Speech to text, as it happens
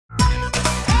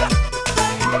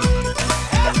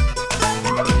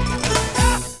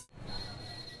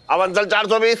अब बंसल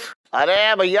 420।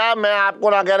 अरे भैया मैं आपको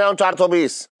ना कह रहा हूँ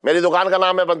 420, मेरी दुकान का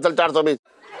नाम है बंसल 420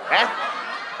 है।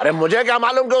 अरे मुझे क्या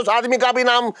मालूम कि उस आदमी का भी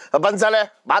नाम बंसल है।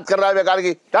 बात कर रहा है बेकार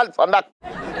की। चल फोन रख।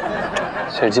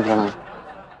 सेठ जी प्रणाम।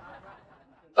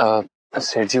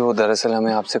 सेठ जी वो दरअसल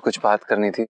हमें आपसे कुछ बात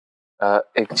करनी थी।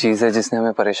 एक चीज है जिसने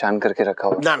हमें परेशान करके रखा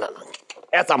हुआ। ना ना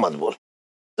ना ऐसा मत बोल।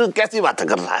 तू कैसी बातें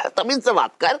कर रहा है? तमीज से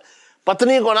बात कर।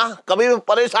 पत्नी को ना कभी भी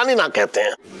परेशानी ना कहते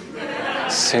हैं।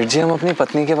 सेठ जी हम अपनी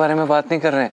पत्नी के बारे में बात नहीं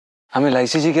कर रहे हैं, हम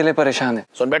इलायची जी के लिए परेशान है।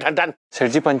 सुन बेटा टन।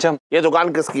 सेठ जी पंचम। ये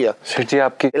दुकान किसकी है? सेठ जी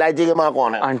आपकी। इलायची की माँ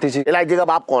कौन है? आंटी जी। इलायची का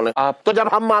बाप कौन है? आप। तो जब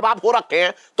हम माँ बाप हो रखे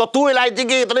हैं तो तू इलायची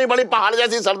की इतनी बड़ी पहाड़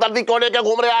जैसी सरदर्दी क्यों लेके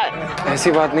घूम रहा है?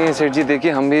 ऐसी बात नहीं है सेठ जी,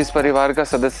 देखिए हम भी इस परिवार का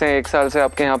सदस्य हैं, 1 साल से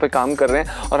आपके यहाँ पे काम कर रहे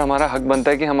हैं और हमारा हक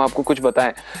बनता है कि हम आपको कुछ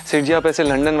बताएं। सेठ जी आप ऐसे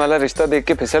लंदन वाला रिश्ता देख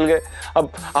के फिसल गए।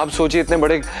 अब आप सोचिए इतने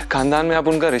बड़े खानदान में आप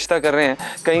उनका रिश्ता कर रहे हैं,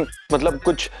 कहीं मतलब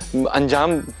कुछ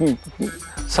अंजाम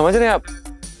समझ रहे हैं आप?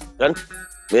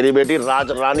 मेरी बेटी राज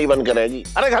रानी बन के रहेगी।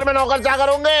 अरे घर में नौकर चाकर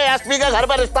होंगे, एसपी के घर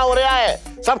पर रिश्ता हो रहा है,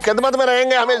 सब खिदमत में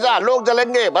रहेंगे हमेशा, लोग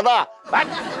जलेंगे। बता।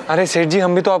 अरे सेठ जी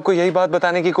हम भी तो आपको यही बात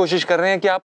बताने की कोशिश कर रहे हैं कि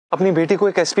आप अपनी बेटी को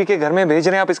एक एसपी के घर में भेज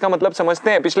रहे हैं। आप इसका मतलब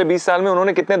समझते हैं? पिछले 20 साल में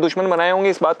उन्होंने कितने दुश्मन बनाए होंगे,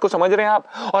 इस बात को समझ रहे हैं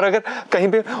आप? और अगर कहीं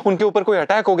पे उनके ऊपर कोई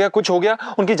अटैक हो गया, कुछ हो गया,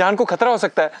 उनकी जान को खतरा हो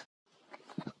सकता है।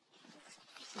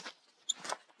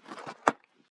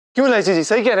 क्यों इलायची जी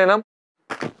सही कह रहे हैं ना?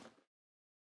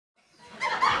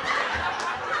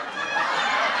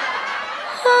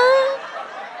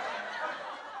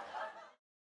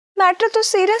 मैटर तो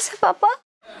सीरियस है पापा।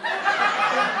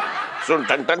 सुन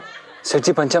टन टन। सेठ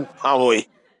जी पंचम। हाँ वही।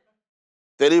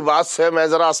 तेरी बात से मैं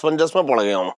जरा असमंजस में पड़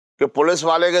गया हूँ कि पुलिस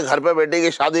वाले के घर पे बेटी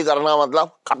की शादी करना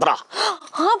मतलब खतरा।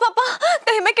 हाँ पापा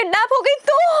कहीं मैं किडनैप हो गई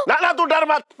तो? ना ना तू डर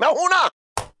मत, मैं हूं ना।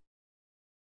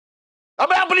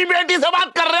 अबे अपनी बेटी से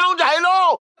बात कर रहा हूँ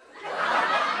जाहिलो।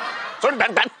 सुन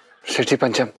टन टन। सेठ जी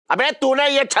पंचम। अबे तूने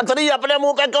ये छतरी अपने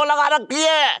मुंह पे क्यों लगा रखी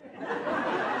है?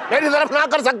 मेरी तरफ ना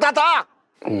कर सकता था।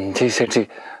 जी सेठ जी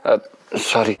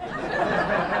सॉरी।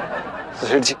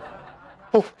 सेठ जी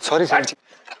सॉरी सेठ जी।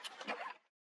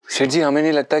 सेठ जी हमें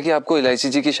नहीं लगता कि आपको इलायची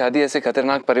जी की शादी ऐसे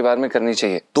खतरनाक परिवार में करनी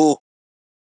चाहिए। तू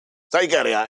सही कह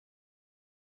रहा है।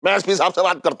 मैं एसपी साहब से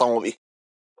बात करता हूँ अभी।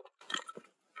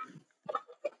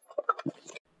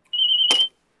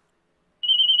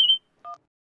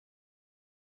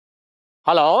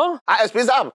 हेलो। एसपी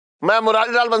साहब मैं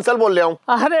मुरारीलाल बंसल बोल रहा हूँ।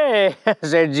 अरे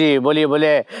सेठ जी बोलिए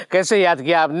बोलिए, कैसे याद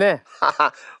किया आपने?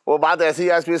 वो बात ऐसी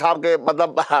है एसपी साहब के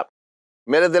मतलब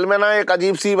मेरे दिल में ना एक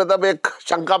अजीब सी मतलब एक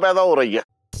शंका पैदा हो रही है।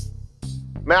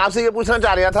 मैं आपसे ये पूछना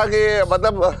चाह रहा था कि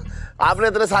मतलब आपने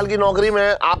इतने साल की नौकरी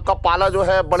में आपका पाला जो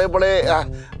है बड़े बड़े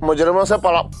मुजरिमों से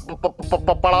पड़ा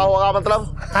होगा मतलब।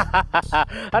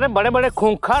 अरे बड़े बड़े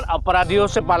खूंखार अपराधियों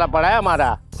से पाला पड़ा है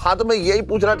हमारा। हाँ तो मैं यही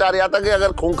पूछना चाह रहा था कि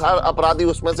अगर खूंखार अपराधी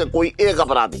उसमें से कोई एक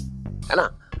अपराधी है ना,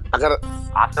 अगर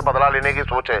आपसे बदला लेने की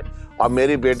सोचे और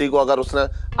मेरी बेटी को अगर उसने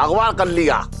अगवा कर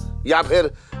लिया या फिर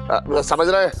समझ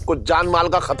रहे हैं कुछ जान माल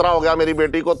का खतरा हो गया मेरी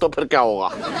बेटी को, तो फिर क्या होगा?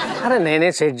 अरे नहीं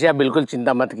नहीं सेठ जी आप बिल्कुल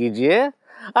चिंता मत कीजिए।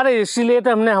 अरे इसीलिए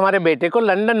तो हमने हमारे बेटे को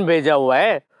लंदन भेजा हुआ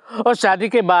है और शादी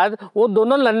के बाद वो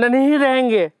दोनों लंदन ही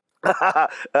रहेंगे।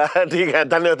 ठीक है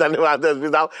धन्यवाद एसपी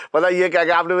साहब। पता ये क्या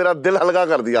कि आपने मेरा दिल हल्का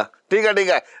कर दिया। ठीक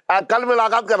है कल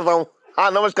मुलाकात करता हूँ।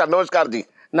 हाँ नमस्कार जी।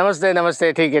 नमस्ते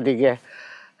नमस्ते। ठीक है।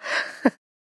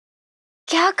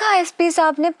 क्या कहा एसपी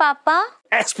साहब ने पापा?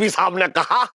 एसपी साहब ने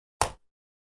कहा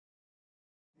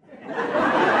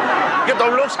कि तुम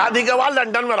लोग शादी के बाद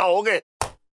लंदन में रहोगे।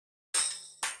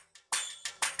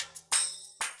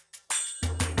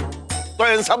 तो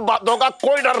इन सब बातों का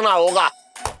कोई डर ना होगा।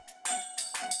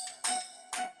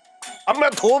 अब मैं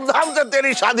धूमधाम से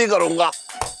तेरी शादी करूंगा।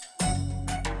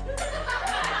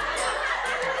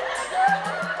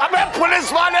 अब मैं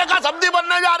पुलिस वाले का सब्जी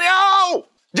बनने जा रहा हूं,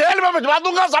 जेल में भिजवा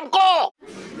दूंगा सबको।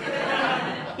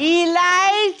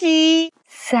 इलायची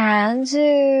संजू,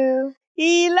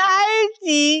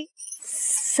 इलायची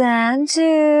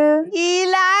संजू,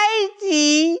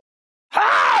 इलायची।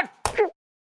 हट!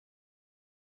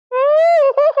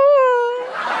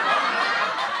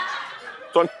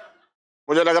 सुन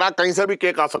मुझे लग रहा कहीं से भी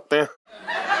केक आ सकते हैं।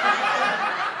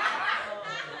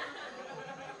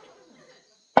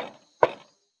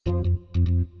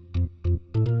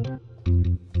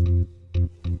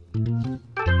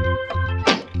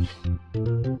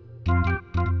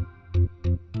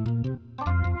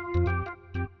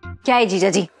 क्या है जीजा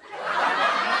जी?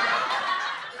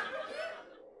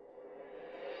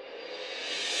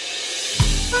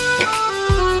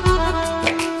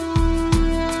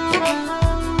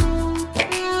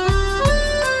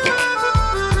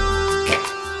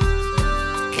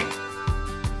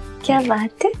 क्या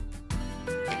बात है?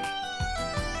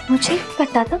 मुझे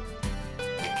पता था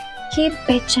कि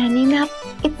बेचैनी में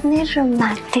आप इतने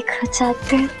रोमांटिक हो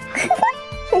जाते हैं।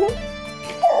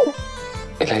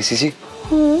 एलआईसी जी,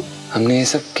 हमने ये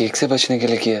सब केक से बचने के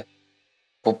लिए किया है।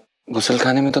 वो गुसल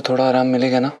खाने में तो थोड़ा आराम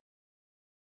मिलेगा ना।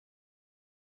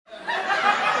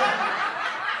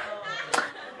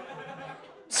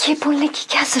 ये बोलने की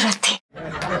क्या जरूरत थी?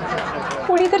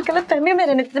 पूरी इधर गलत फहमी में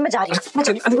रहने देते, मैं जा रही हूँ।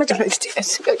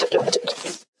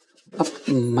 अब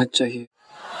मत चाहिए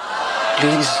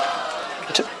प्लीज।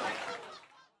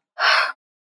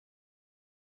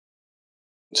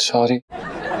 सॉरी।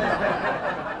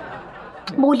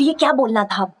 बोलिए, क्या बोलना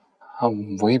था?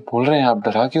 हम वही बोल रहे हैं, आप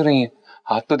डरा क्यों रही हैं?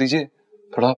 हाथ तो दीजिए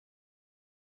थोड़ा।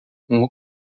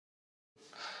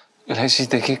 एलआईसी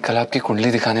देखिए, कल आपकी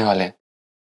कुंडली दिखाने वाले हैं,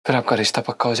 फिर आपका रिश्ता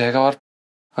पक्का हो जाएगा। और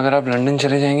अगर आप लंदन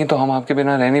चले जाएंगे तो हम आपके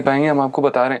बिना रह नहीं पाएंगे। हम आपको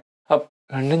बता रहे हैं, आप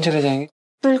लंदन चले जाएंगे।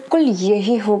 बिल्कुल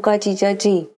यही होगा जीजा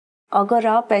जी, अगर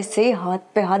आप ऐसे हाथ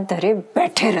पे हाथ धरे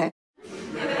बैठे रहे।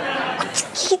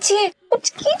 कुछ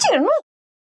कीजिए ना।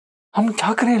 हम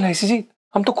क्या करें एलआईसी जी?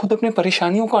 हम तो खुद अपने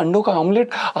परेशानियों का अंडों का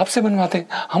ऑमलेट आपसे बनवाते हैं।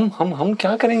 हम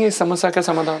क्या करेंगे इस समस्या का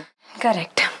समाधान?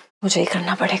 करेक्ट, मुझे ही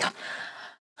करना पड़ेगा।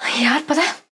 यार पता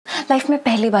है, लाइफ में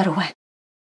पहली बार हुआ है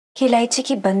कि इलायची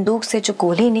की बंदूक से जो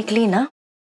गोली निकली ना,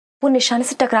 वो निशाने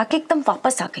से टकरा के एकदम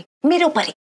वापस आ गई मेरे ऊपर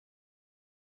ही।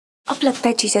 अब लगता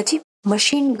है जीजा जी,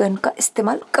 मशीन गन का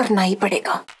इस्तेमाल करना ही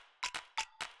पड़ेगा।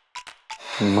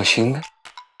 Machine gun?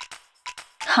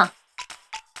 हाँ,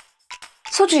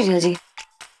 सोचिए जीजा जी,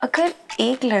 अगर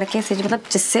एक लड़के से, मतलब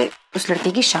जिससे उस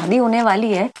लड़के की शादी होने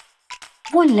वाली है,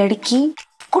 वो लड़की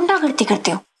गुंडागर्दी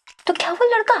करते हो, तो क्या वो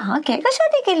लड़का हाँ कहेगा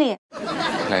शादी के लिए?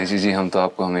 एलआईसी जी, हम तो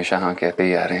आपको हमेशा हाँ कहते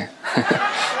ही आ रहे हैं।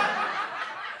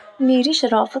 मेरी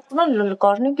शराफत को ना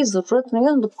ललकारने की जरूरत नहीं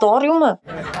है, बता रही हूँ मैं।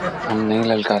 हम नहीं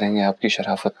ललकारेंगे आपकी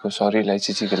शराफत को। सॉरी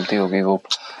एलआईसी जी, गलती हो गई, वो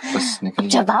बस निकल।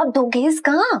 जवाब दोगे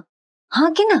इसका?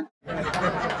 हाँ कि ना?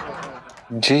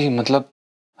 जी, मतलब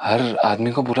हर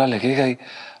आदमी को बुरा लगेगा ही,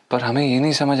 पर हमें ये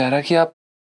नहीं समझ आ रहा कि आप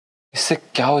इससे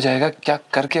क्या हो जाएगा, क्या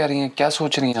करके आ रही हैं, क्या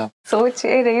सोच रही हैं आप? सोच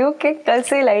ये रही हूँ कि कल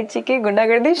से इलायची की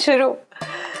गुंडागर्दी शुरू।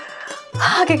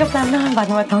 आगे का प्लान ना मैं बाद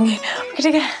में बताऊंगी,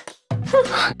 ठीक है?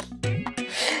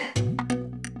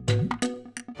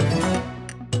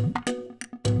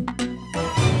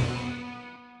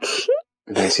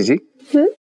 एलआईसी जी,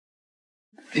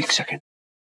 एक सेकंड,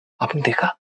 आपने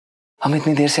देखा हम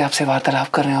इतनी देर से आपसे वार्तालाप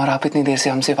कर रहे हैं और आप इतनी देर से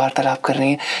हमसे वार्तालाप कर रही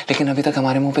हैं, लेकिन अभी तक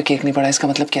हमारे मुंह पे केक नहीं पड़ा। इसका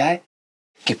मतलब क्या है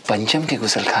कि पंचम के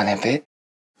गुसल खाने पे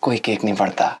कोई केक नहीं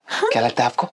पड़ता। क्या लगता है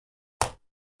आपको?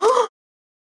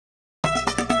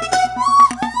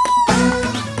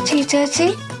 जीजा जी,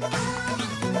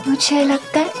 मुझे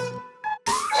लगता है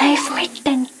लाइफ में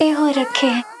टंटे हो रखे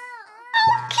हैं।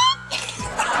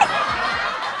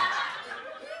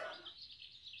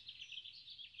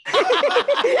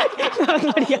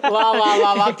 वाह वाह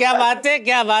वाह वाह, क्या बात है,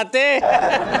 क्या बात है।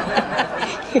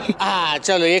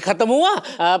 चलो ये खत्म हुआ।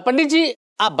 पंडित जी,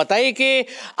 आप बताइए कि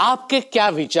आपके क्या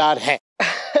विचार हैं?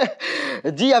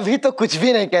 जी अभी तो कुछ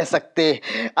भी नहीं कह सकते।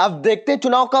 अब देखते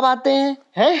चुनाव कब आते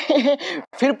हैं?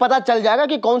 फिर पता चल जाएगा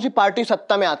कि कौन सी पार्टी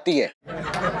सत्ता में आती है।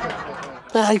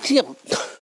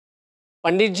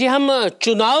 पंडित जी, हम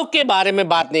चुनाव के बारे में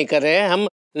बात नहीं कर रहे हैं, हम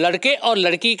लड़के और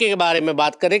लड़की के बारे में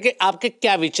बात करें कि आपके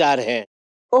क्या विचार हैं।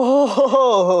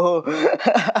 ओहो,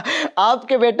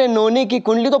 आपके बेटे नोनी की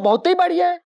कुंडली तो बहुत ही बढ़िया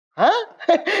है। हाँ?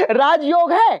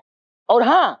 राजयोग है, और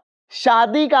हाँ,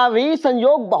 शादी का भी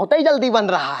संयोग बहुत ही जल्दी बन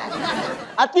रहा है,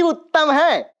 अति उत्तम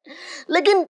है।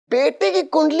 लेकिन बेटे की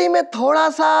कुंडली में थोड़ा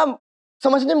सा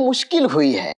समझने मुश्किल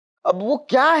हुई है। अब वो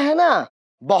क्या है ना,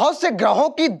 बहुत से ग्रहों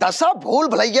की दशा भूल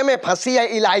भुलैया में फंसी है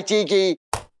इलायची की।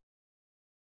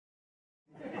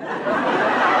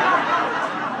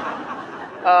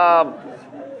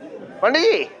 पंडित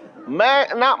जी,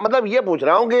 मैं ना मतलब ये पूछ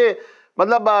रहा हूँ कि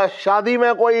मतलब शादी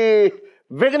में कोई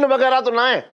विघ्न वगैरह तो ना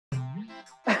है?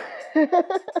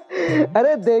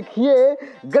 अरे देखिए,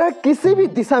 ग्रह किसी भी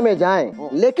दिशा में जाएं,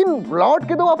 लेकिन लौट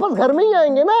के तो वापस घर में ही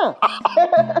आएंगे ना।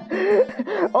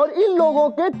 और इन लोगों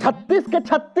के 36 के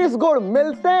 36 गुण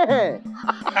मिलते हैं।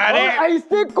 अरे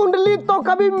ऐसी कुंडली तो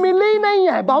कभी मिली नहीं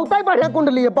है। बहुत ही बढ़िया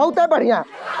कुंडली है, बहुत ही बढ़िया।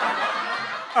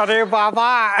 अरे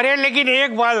बाबा, अरे लेकिन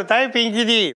एक बात बताए पिंकी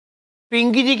जी,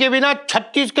 पिंकी जी के बिना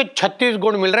 36 के 36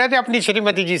 गुण मिल रहे थे अपनी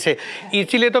श्रीमती जी से,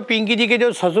 इसीलिए तो पिंकी जी के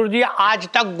जो ससुर जी आज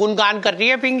तक गुणगान कर रही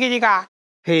है पिंकी जी का।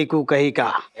 हेकू कही का।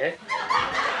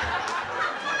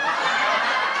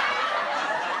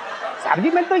 साहब जी,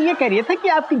 मैं तो ये कह रही था कि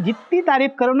आपकी जितनी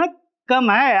तारीफ करो ना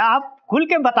कम है, आप खुल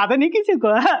के बता दो नहीं किसी को।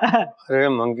 अरे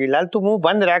मंगीलाल, तू मुंह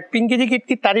बंद रख, पिंकी जी की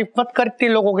इतनी तारीफ मत करती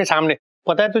लोगों के सामने।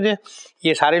 पता है तुझे,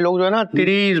 ये सारे लोग जो है ना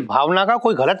तेरी इस भावना का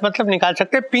कोई गलत मतलब निकाल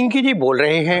सकते हैं। पिंकी जी बोल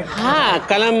रहे हैं। हाँ,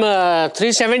 कलम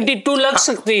 372 लग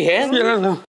सकती है।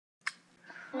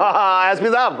 हाँ एसपी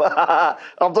साहब,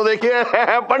 अब तो देखिए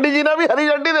पंडित जी ने भी हरी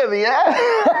झंडी दे दी है।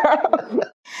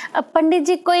 अब पंडित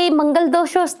जी कोई मंगल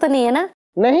दोष तो नहीं है ना?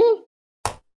 नहीं।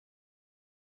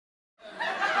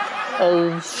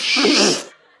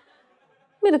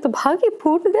 मेरे तो भाग ही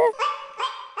फूट गए।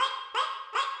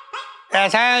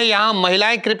 ऐसा है, यहाँ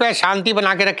महिलाएं कृपया शांति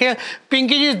बना के रखें।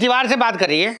 पिंकी जी इस दीवार से बात कर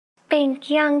रही है।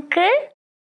 पिंकी अंकल,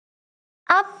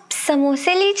 आप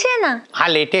समोसे लीजिए ना। हाँ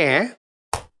लेटे हैं।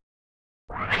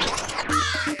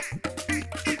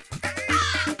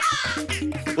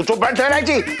 तू चुप बैठ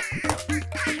इलायची।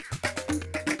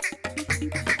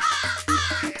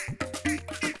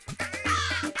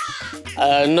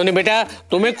 नोनी बेटा,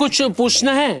 तुम्हें कुछ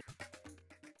पूछना है?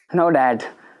 नो डैड,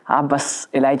 आप बस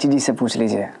इलायची जी से पूछ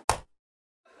लीजिए।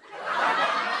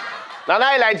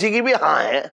 ना इलायची की भी हाँ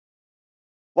है,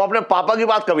 वो अपने पापा की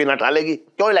बात कभी ना टालेगी।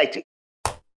 क्यों इलायची?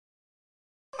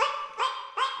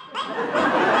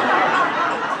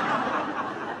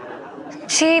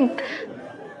 जी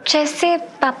जैसे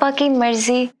पापा की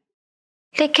मर्जी,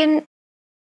 लेकिन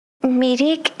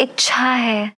मेरी एक इच्छा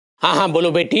है। हाँ हाँ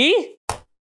बोलो बेटी।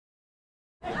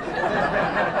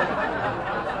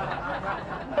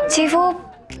 जी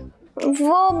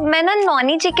वो मैं ना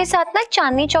नॉनी जी के साथ ना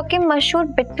चांदनी चौक के मशहूर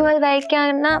बिट्टू हलवाई के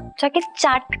यहाँ ना जाके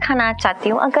चाट खाना चाहती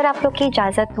हूँ, अगर आप लोग की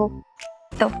इजाजत हो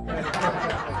तो।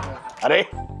 अरे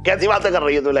कैसी बातें कर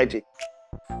रही है तू इलायची?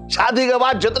 शादी के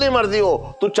बाद जितनी मर्जी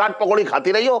हो तू चाट पकौड़ी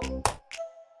खाती रही हो।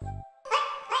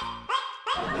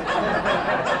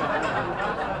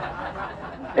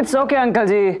 इट्स ओके अंकल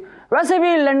जी, वैसे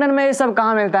भी लंदन में ये सब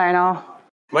कहाँ मिलता है ना।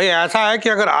 भाई ऐसा है कि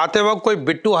अगर आते वक्त कोई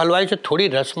बिट्टू हलवाई से थोड़ी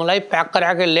रसमलाई पैक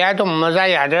करा के ले आए तो मजा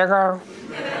ही आ जाएगा।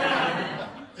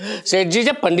 सेठ जी,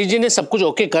 जब पंडित जी ने सब कुछ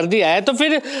ओके कर दिया है तो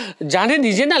फिर जाने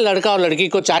दीजिए ना लड़का और लड़की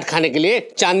को चाट खाने के लिए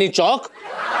चांदनी चौक।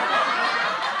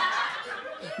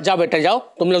 जाओ बेटा जाओ,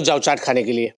 तुम लोग जाओ चाट खाने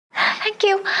के लिए। Thank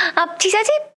you. आप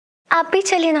जीजाजी आप भी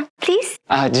चलिए ना प्लीज।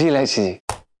 जी इलायची जी।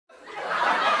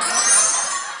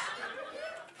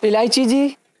 इलायची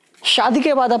जी, शादी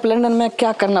के बाद आप लंदन में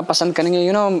क्या करना पसंद करेंगे?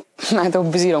 यू नो मैं तो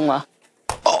बिजी रहूंगा।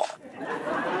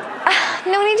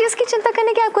 नोनी जी, उसकी चिंता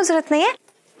करने की आपको जरूरत नहीं है,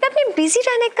 मैं अपनी बिजी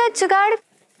रहने का जुगाड़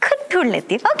खुद ढूंढ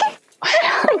लेती हूँ। Okay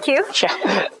thank you.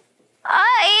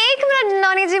 एक मिनट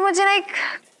नोनी जी, मुझे ना एक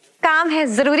काम है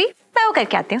जरूरी, मैं वो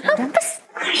करके आती हूँ। हाँ, बस।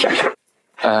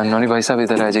 नॉनी भाई साहब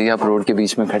इधर आ जाइए, आप रोड के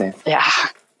बीच में खड़े हैं।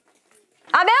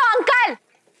 अबे अंकल,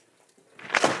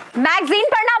 मैगजीन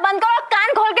पढ़ना बंद करो, कान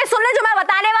खोल के सुन ले जो मैं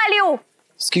बताने वाली हूँ।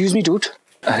 Excuse me dude.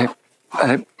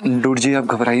 अरे डूड जी आप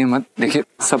घबराइए मत, देखिए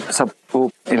सब वो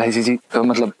इलायची जी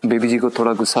मतलब बेबी जी को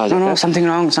थोड़ा गुस्सा आ जाता है। Something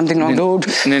wrong dude.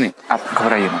 नहीं आप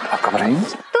घबराइए मत, आप घबराइए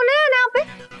मत। तू नया है ना यहाँ पे?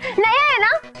 नया है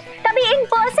ना? तभी इन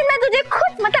पर्सन में तुझे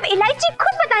खुद मतलब इलायची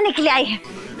खुद बताने के लिए आई है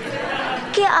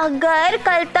कि अगर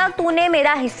कल तक तूने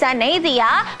मेरा हिस्सा नहीं दिया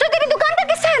तो तेरी दुकान का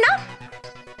किस्सा है ना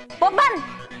वो बंद,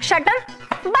 शटर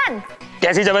बंद।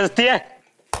 कैसी जबरदस्ती है?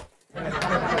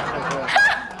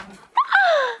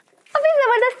 अभी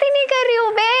जबरदस्ती नहीं कर रही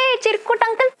हूँ बे, चिरकुट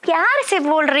अंकल प्यार से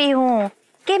बोल रही हूँ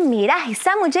कि मेरा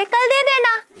हिस्सा मुझे कल दे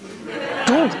देना।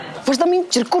 Dude, what's the mean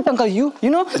Chirkut uncle? You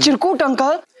know Chirkut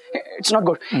uncle? It's not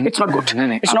good.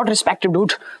 नहीं It's not respectful,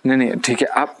 dude. नहीं ठीक है,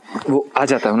 आप वो आ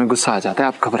जाता है, उन्हें गुस्सा आ जाता है,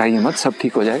 आप घबराइए मत, सब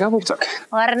ठीक हो जाएगा। वो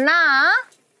वरना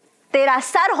तेरा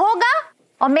सर होगा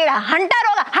और मेरा हंटर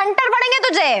होगा। हंटर पड़ेंगे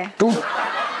तुझे। तू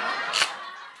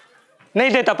नहीं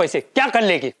देता पैसे, क्या कर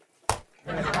लेगी?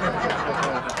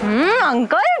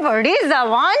 अंकल बड़ी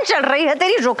जबान चल रही है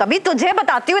तेरी, रुक अभी तुझे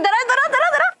बताती हूँ। जरा जरा जरा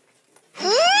जरा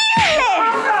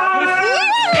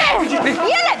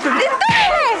ये ले।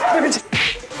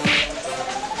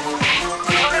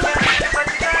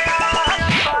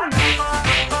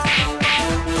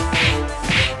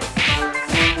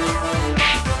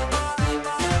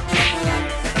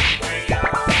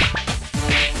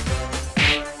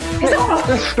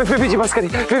 बेबी जी बस करिए,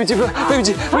 बेबी जी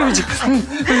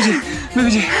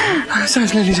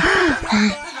सांस ले लीजिए।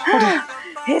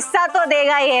 हिस्सा तो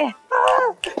देगा ये,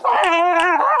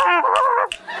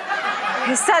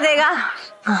 हिस्सा देगा।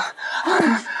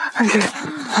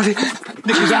 अरे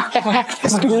देखिए,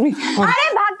 अरे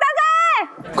भागता गए।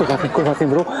 कोई बात नहीं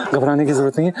ब्रो, घबराने की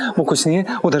जरूरत नहीं है, वो कुछ नहीं है।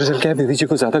 वो दरअसल क्या है, बेबी जी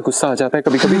को ज्यादा गुस्सा आ जाता है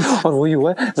कभी और वही हुआ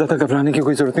है, ज्यादा घबराने की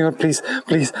कोई जरूरत नहीं। और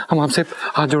प्लीज हम आपसे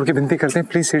हाथ जोड़ के विनती करते हैं,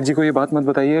 प्लीज सेठ जी को ये बात मत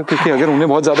बताइए, क्योंकि अगर उन्हें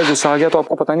बहुत ज्यादा गुस्सा आ गया तो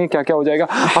आपको पता नहीं क्या हो जाएगा।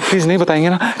 आप प्लीज नहीं बताएंगे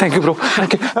ना? Thank you bro.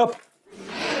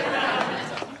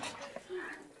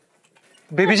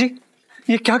 बेबी जी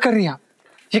ये क्या कर रही हैं आप?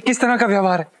 ये किस तरह का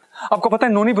व्यवहार है? आपको पता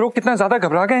है नोनी ब्रो कितना ज्यादा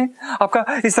घबरा गए हैं आपका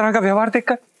इस तरह का व्यवहार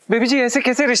देखकर। बेबी जी ऐसे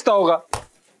कैसे रिश्ता होगा?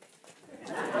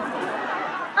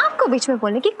 आपको बीच में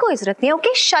बोलने की कोई जरूरत नहीं है।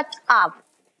 Okay shut up.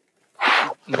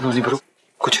 नोनी ब्रो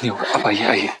कुछ नहीं होगा, अब आइए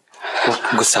आइए, वो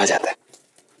गुस्सा आ जाता है।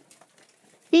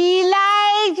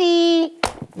 इलायची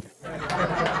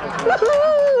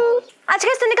आज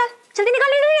कैसे निकाल, जल्दी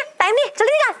निकाल, टाइम नहीं,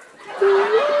 जल्दी निकाल।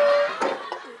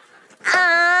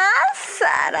 हाँ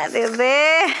सारा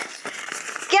बेबे,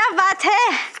 क्या बात है,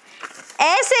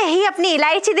 ऐसे ही अपनी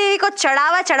इलायची देवी को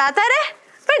चढ़ावा चढ़ाता रहे,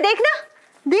 फिर देखना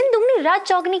दिन दुगनी रात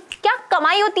चौगनी क्या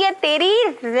कमाई होती है तेरी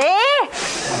रे।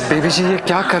 बेबी जी ये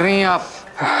क्या कर रही हैं आप?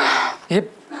 ये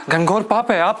घनघोर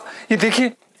पाप है। आप ये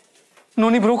देखिए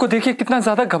नोनी ब्रो को देखिए कितना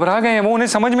ज्यादा घबरा गए हैं वो, उन्हें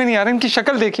समझ में नहीं आ रहा, इनकी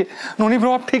शक्ल देखिए। नोनी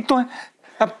ब्रो आप ठीक तो हैं?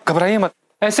 अब घबराइए मत,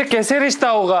 ऐसे कैसे रिश्ता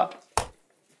होगा?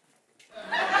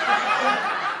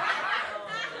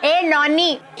 ए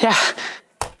नॉनी। क्या?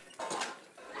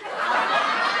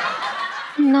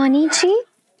 नॉनी जी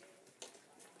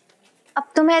अब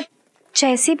तो मैं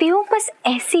जैसी भी हूँ बस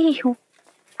ऐसी ही हूँ,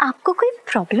 आपको कोई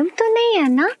प्रॉब्लम तो नहीं है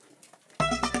ना?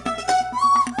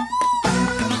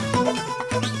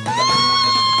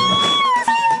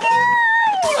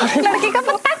 लड़के का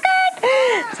पत्ता काट।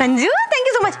 Sanju thank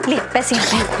you so much, ले पैसे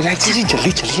यहाँ पे। इलायची जी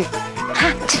जल्दी चलिए।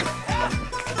 हाँ चल।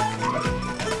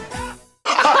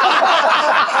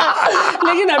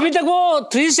 लेकिन अभी तक वो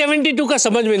 372 का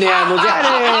समझ में नहीं आया मुझे।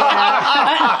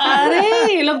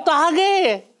 अरे ये लोग तो आ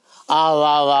गए। आओ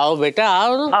आओ आओ बेटा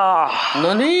आओ।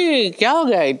 नोनी क्या हो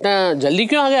गया, इतना जल्दी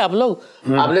क्यों आ गए आप लोग?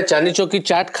 आपने चांदनी चौक की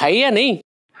चाट खाई या नहीं?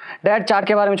 डैड चाट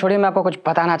के बारे में छोड़िए, मैं आपको कुछ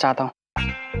बताना चाहता हूँ।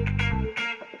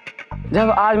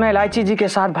 जब आज मैं इलायची जी के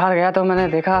साथ बाहर गया तो मैंने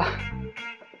देखा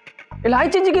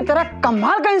इलायची जी की तरह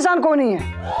कमाल का इंसान कोई नहीं है।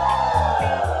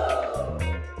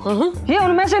 ये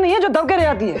उनमें से नहीं है जो दबके रह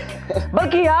जाती है,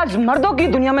 बल्कि आज मर्दों की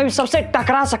दुनिया में भी सबसे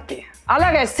टकरा सकती है।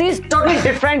 अलग है, she is totally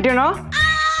different, you know.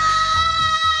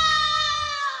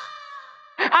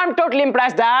 I am totally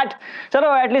impressed that.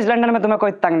 चलो एटलीस्ट लंदन में तुम्हें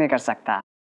कोई तंग नहीं कर सकता।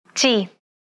 जी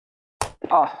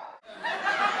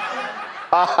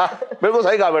बिल्कुल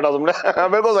सही कहा बेटा तुमने,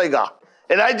 बिल्कुल सही कहा।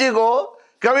 इलायची को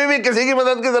कभी भी किसी की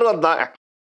मदद की जरूरत ना है,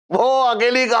 वो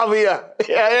अकेली काफी है।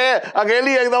 ये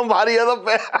अकेली एकदम भारी है सब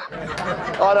पे।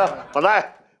 और पता है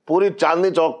पूरी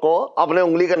चांदनी चौक को अपने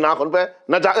उंगली के नाखून पे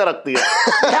नचा के रखती है।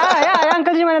 या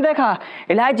अंकल जी मैंने देखा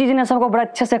इलायची जी ने सबको बड़ा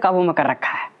अच्छे से काबू में कर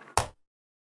रखा है।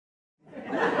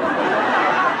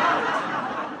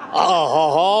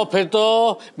 ओहो फिर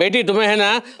तो बेटी तुम्हें है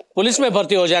ना पुलिस में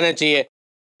भर्ती हो जाना चाहिए,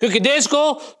 क्योंकि देश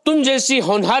को तुम जैसी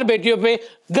होनहार बेटियों पे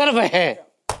गर्व है।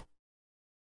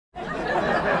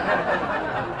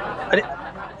 अरे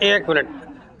एक मिनट,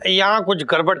 यहाँ कुछ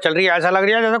गड़बड़ चल रही है, ऐसा लग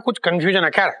रहा है जैसा कुछ कंफ्यूजन है।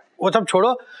 खैर वो सब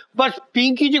छोड़ो, बस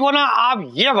पिंकी जी को ना आप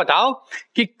ये बताओ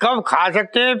कि कब खा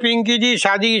सकते हैं पिंकी जी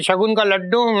शादी की शगुन का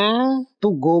लड्डू? तू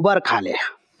गोबर खा ले।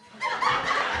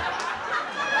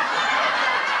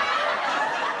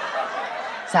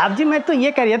 साहब जी मैं तो ये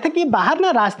कह रहा था कि बाहर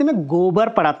ना रास्ते में गोबर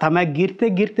पड़ा था, मैं गिरते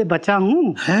गिरते बचा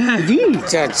हूँ जी।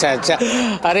 अच्छा।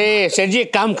 अरे सेठ जी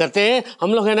एक काम करते हैं,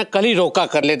 हम लोग है ना कल ही रोका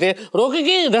कर लेते हैं, रोके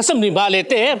की रस्म निभा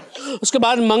लेते हैं, उसके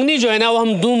बाद मंगनी जो है ना वो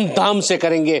हम धूमधाम से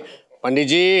करेंगे। पंडित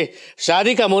जी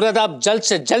शादी का मुहूर्त आप जल्द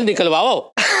से जल्द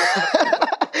निकलवाओ।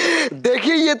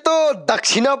 देखिए ये तो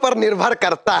दक्षिणा पर निर्भर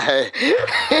करता है।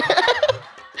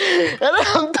 अरे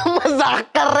हम तो मजाक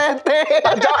कर रहे थे।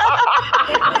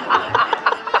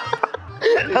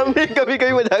 हम भी कभी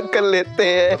कभी मजाक कर लेते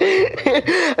हैं।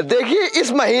 देखिए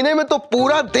इस महीने में तो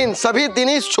पूरा दिन, सभी दिन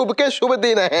ही शुभ के शुभ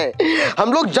दिन है।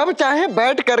 हम लोग जब चाहे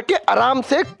बैठ करके आराम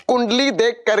से कुंडली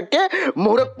देख करके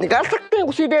मुहूर्त निकाल सकते हैं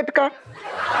उसी डेट का।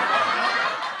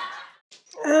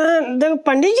 देखो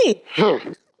पंडित जी,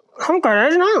 हम कह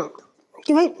रहे थे ना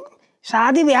कि भाई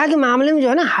शादी ब्याह के मामले में जो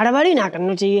है ना हड़बड़ी ना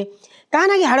करनी चाहिए। कहा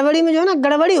ना कि हड़बड़ी में जो है ना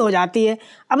गड़बड़ी हो जाती है।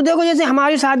 अब देखो जैसे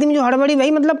हमारी शादी में जो हड़बड़ी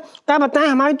भाई, मतलब क्या बताएं,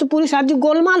 हमारी तो पूरी शादी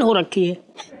गोलमाल हो रखी है।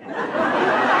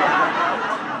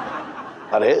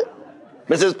 अरे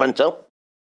मिसेस पंचम,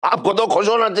 आपको तो खुश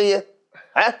होना चाहिए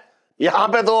है? यहाँ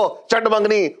पे तो चट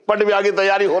मंगनी पट ब्याह की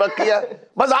तैयारी हो रखी है,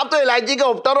 बस आप तो इलायची के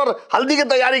उपटर और हल्दी की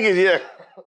तैयारी कीजिए।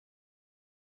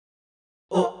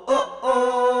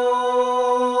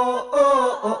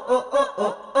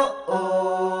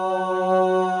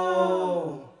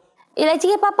 इलायची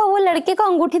के पापा वो लड़के को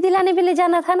अंगूठी दिलाने भी ले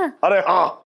जाना था ना? अरे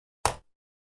हाँ।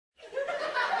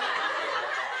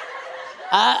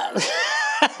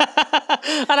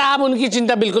 अरे आप उनकी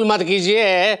चिंता बिल्कुल मत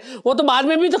कीजिए, वो तो बाद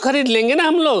में भी तो खरीद लेंगे ना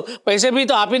हम लोग, पैसे भी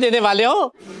तो आप ही देने वाले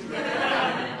हो।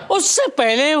 उससे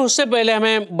पहले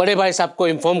हमें बड़े भाई साहब को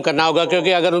इन्फॉर्म करना होगा,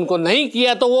 क्योंकि अगर उनको नहीं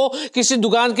किया तो वो किसी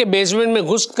दुकान के बेसमेंट में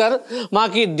घुसकर वहां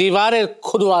की दीवारें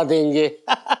खुदवा देंगे।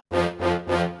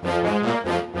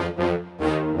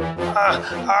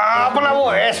 अपना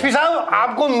वो एसपी साहब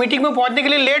आपको मीटिंग में पहुंचने के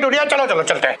लिए लेट हो रहा है, चलो चलो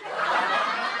चलते हैं।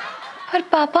 पर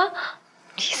पापा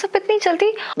ये सब इतनी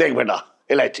जल्दी? देख बेटा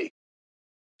इलायची,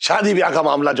 शादी ब्याह का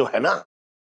मामला जो है ना,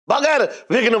 बगैर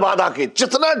विघ्न बाधा के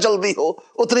जितना जल्दी हो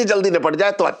उतनी जल्दी निपट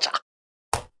जाए तो अच्छा।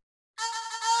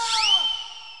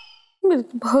 मेरे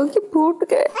भाग्य फूट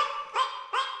गए।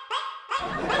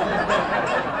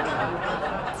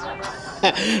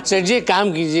 सेठ जी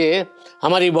काम कीजिए,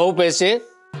 हमारी बहू पे से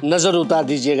नजर उतार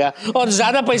दीजिएगा और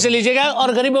ज्यादा पैसे लीजिएगा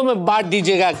और गरीबों में बांट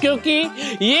दीजिएगा, क्योंकि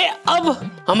ये अब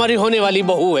हमारी होने वाली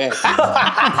बहू है।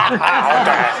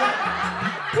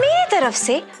 मेरी तरफ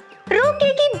से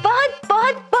रोके की बहुत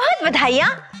बहुत बहुत बधाइयां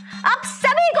आप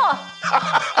सभी को।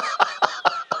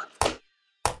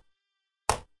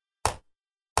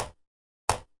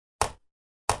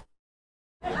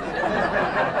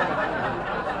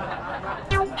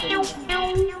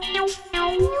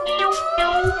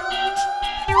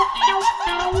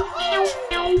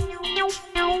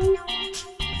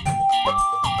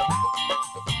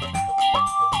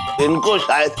 इनको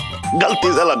शायद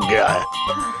गलती से लग गया है।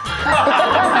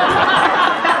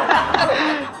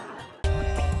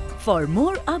 For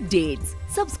more updates,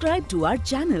 subscribe to our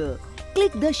channel,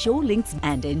 click the show links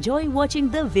and enjoy watching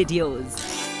the videos.